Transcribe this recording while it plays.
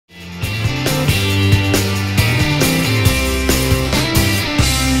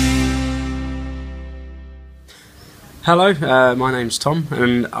Hello, my name's Tom,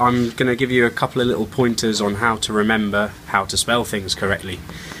 and I'm going to give you a couple of little pointers on how to remember how to spell things correctly.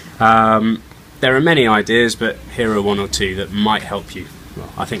 There are many ideas, but here are one or two that might help you.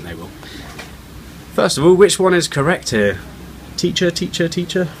 Well, I think they will. First of all, which one is correct here? Teacher, teacher,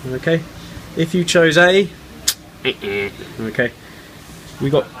 teacher, okay. If you chose A, okay. We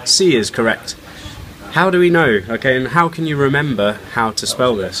got C is correct. How do we know, okay, and how can you remember how to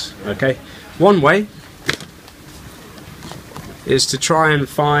spell this, okay? One way is to try and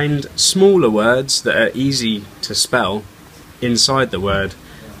find smaller words that are easy to spell inside the word.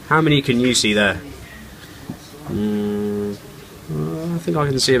 How many can you see there? I think I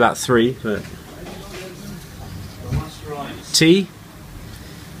can see about 3, but T,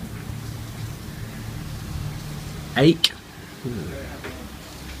 ache,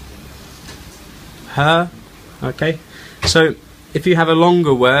 her, okay. So if you have a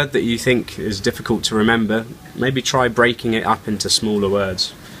longer word that you think is difficult to remember, maybe try breaking it up into smaller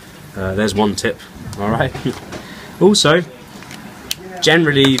words. There's one tip, alright? Also,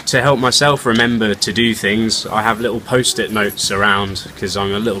 generally to help myself remember to do things, I have little post-it notes around because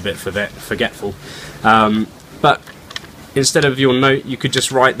I'm a little bit forgetful. But instead of your note, you could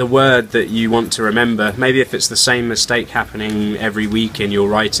just write the word that you want to remember. Maybe if it's the same mistake happening every week in your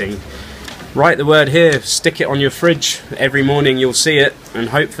writing, write the word here, stick it on your fridge. Every morning you'll see it, and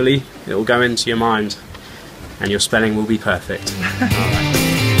hopefully it will go into your mind and your spelling will be perfect.